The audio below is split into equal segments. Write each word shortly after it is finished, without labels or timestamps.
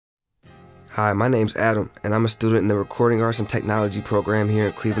Hi, my name's Adam, and I'm a student in the Recording Arts and Technology program here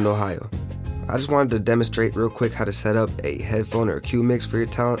in Cleveland, Ohio. I just wanted to demonstrate real quick how to set up a headphone or a cue mix for your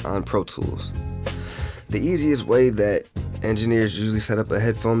talent on Pro Tools. The easiest way that engineers usually set up a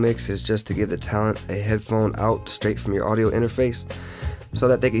headphone mix is just to give the talent a headphone out straight from your audio interface so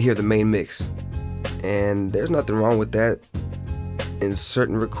that they can hear the main mix. And there's nothing wrong with that in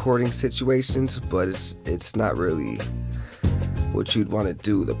certain recording situations, but it's not really what you'd want to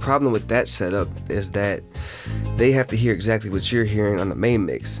do. The problem with that setup is that they have to hear exactly what you're hearing on the main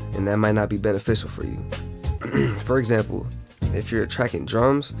mix, and that might not be beneficial for you. For example, if you're tracking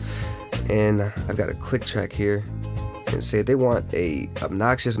drums and I've got a click track here, and say they want a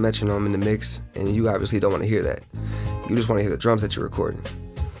obnoxious metronome in the mix, and you obviously don't want to hear that. You just want to hear the drums that you're recording.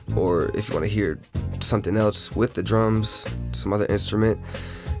 Or if you want to hear something else with the drums, some other instrument,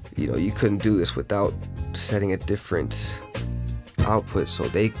 you couldn't do this without setting a different output so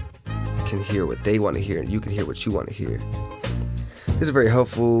they can hear what they want to hear and you can hear what you want to hear. This is very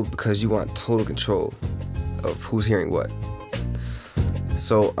helpful because you want total control of who's hearing what.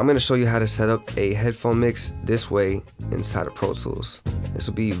 So I'm going to show you how to set up a headphone mix this way inside of Pro Tools. This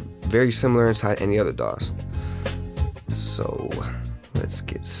will be very similar inside any other DAWs. So let's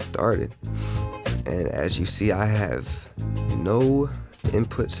get started. And as you see, I have no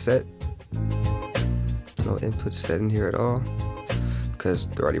input set in here at all, because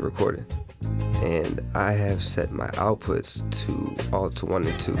they're already recorded, and I have set my outputs to all to 1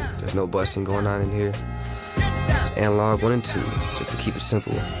 and 2. There's no busing going on in here. It's analog 1 and 2, just to keep it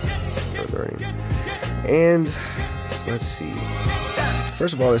simple for learning. And so let's see.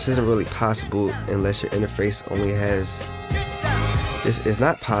 First of all, this isn't really possible unless your interface only has. This is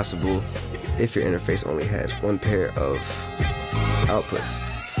not possible if your interface only has one pair of outputs.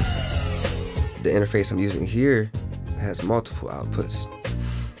 The interface I'm using here has multiple outputs,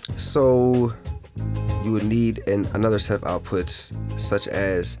 so you would need another set of outputs, such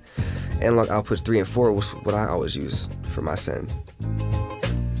as analog outputs 3 and 4, which is what I always use for my send.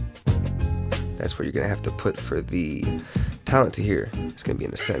 That's where you're gonna have to put for the talent to hear. It's gonna be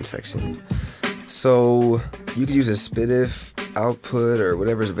in the send section. So you could use a SPDIF output or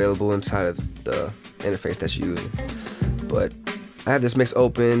whatever is available inside of the interface that you're using. But I have this mix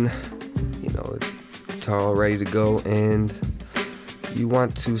open, it's all ready to go, and you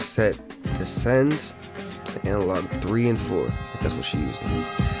want to set the sends to analog 3 and 4 if that's what you're using.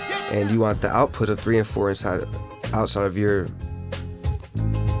 And you want the output of 3 and 4 outside of your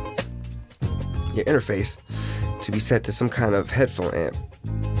interface to be set to some kind of headphone amp.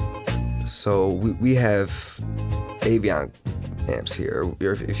 So we have Avion amps here, or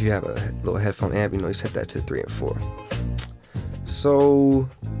if you have a little headphone amp, you set that to 3 and 4. So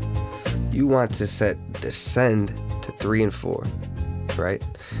you want to set the send to 3 and 4, right?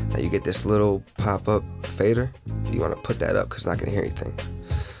 Now you get this little pop-up fader. You want to put that up because it's not going to hear anything.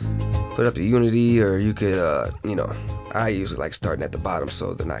 Put up the Unity, or you could, I usually like starting at the bottom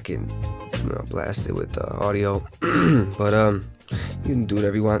so they're not getting blasted with audio. But you can do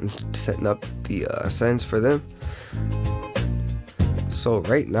whatever you want setting up the sends for them. So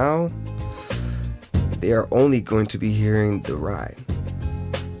right now, they are only going to be hearing the ride.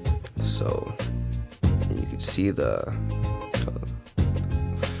 So you can see the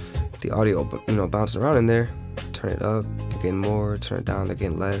audio, bouncing around in there. Turn it up, they're getting more. Turn it down, they're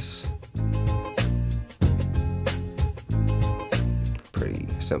getting less. Pretty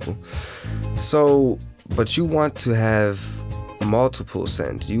simple. So, but you want to have multiple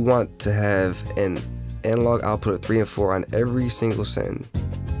sends. You want to have an analog output of 3 and 4 on every single send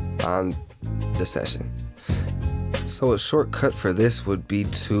on the session. So a shortcut for this would be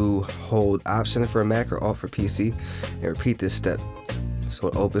to hold Option for a Mac or Alt for PC and repeat this step, so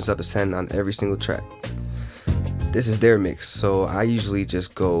it opens up a send on every single track. This is their mix, so I usually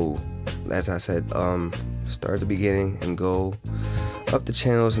just go, as I said, start at the beginning and go up the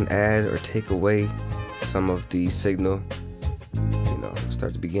channels and add or take away some of the signal.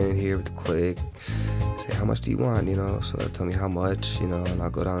 Start the beginning here with the click, say how much do you want, so they'll tell me how much, and I'll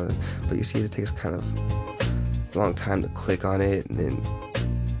go down. But you see, it takes kind of a long time to click on it and then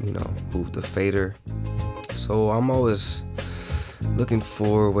move the fader. So I'm always looking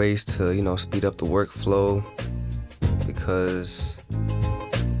for ways to speed up the workflow, because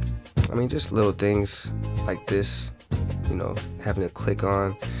just little things like this, having to click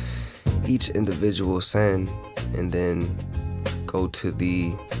on each individual send and then go to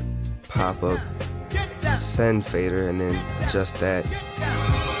the pop-up send fader and then adjust that,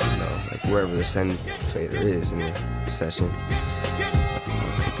 like wherever the send fader is in the session.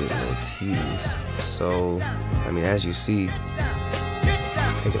 It could get a little tedious. So, as you see,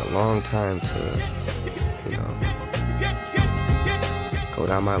 taking a long time to, go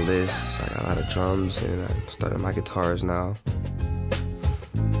down my list. I got a lot of drums and I'm starting my guitars now,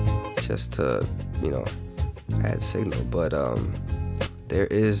 just to, add signal. But there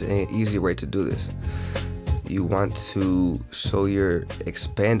is an easy way to do this. You want to show your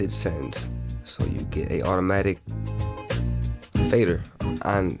expanded sends, so you get a automatic fader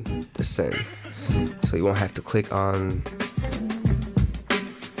on the send. So you won't have to click on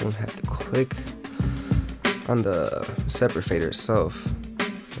the separate fader itself.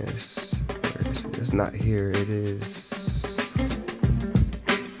 It's not here. It is.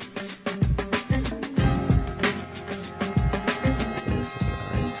 This is not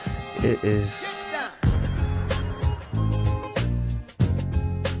right. It is.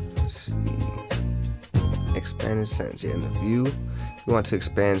 Let's see. Expanded sends. Yeah, in the view, you want to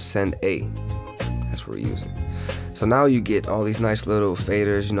expand send A. That's what we're using. So now you get all these nice little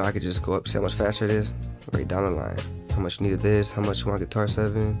faders. I could just go up, see how much faster it is, right down the line. How much you need of this, how much you want guitar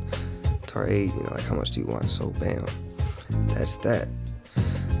 7, guitar 8, like how much do you want? So bam, that's that.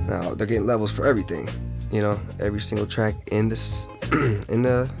 Now they're getting levels for everything. Every single track in this in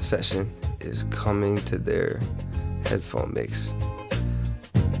the session is coming to their headphone mix.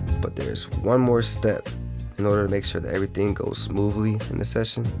 But there's one more step in order to make sure that everything goes smoothly in the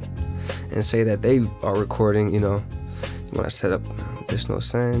session. And say that they are recording, you want to set up additional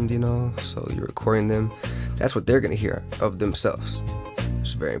send, so you're recording them. That's what they're going to hear of themselves, which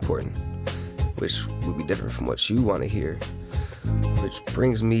is very important, which would be different from what you want to hear. Which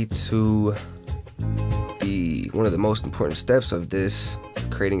brings me to one of the most important steps of this,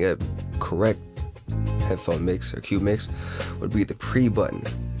 creating a correct headphone mix or cue mix, would be the pre button.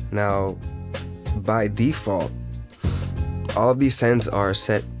 Now, by default, all of these sends are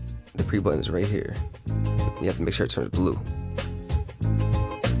set. The pre button is right here. You have to make sure it turns blue,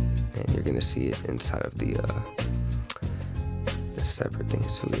 and you're gonna see it inside of the separate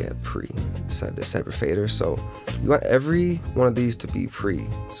things. So we have pre inside the separate fader. So you want every one of these to be pre.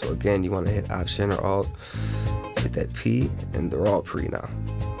 So again, you want to hit Option or Alt, hit that P, and they're all pre now.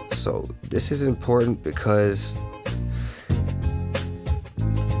 So this is important because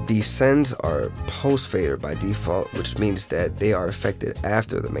these sends are post fader by default, which means that they are affected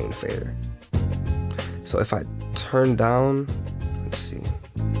after the main fader. So if I turn down, let's see,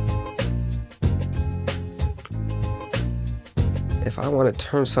 if I want to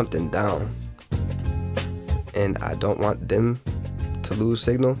turn something down and I don't want them to lose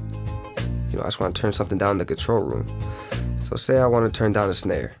signal, I just want to turn something down in the control room. So say I want to turn down the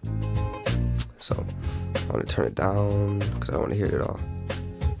snare. So I want to turn it down because I don't want to hear it at all,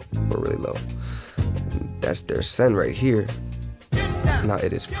 or really low. And that's their send right here. Now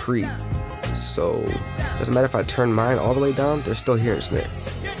it is pre. So it doesn't matter if I turn mine all the way down, they're still hearing snare.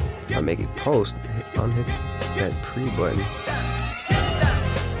 If I make it post, unhit that pre button.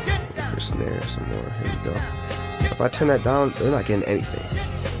 Wait for snare some more. Here we go. So if I turn that down, they're not getting anything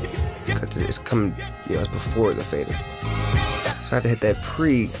because it's coming, it's before the fader. So I have to hit that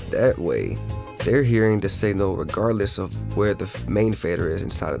pre. That way, they're hearing the signal regardless of where the main fader is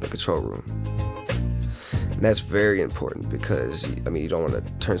inside of the control room. And that's very important because, you don't want to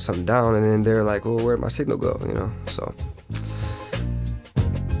turn something down and then they're like, well, where'd my signal go,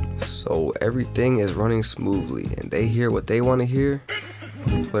 So everything is running smoothly and they hear what they want to hear,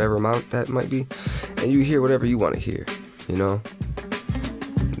 whatever amount that might be, and you hear whatever you want to hear, And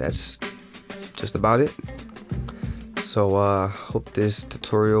that's just about it. So hope this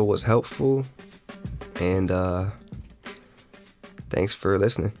tutorial was helpful, and thanks for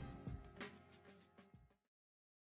listening.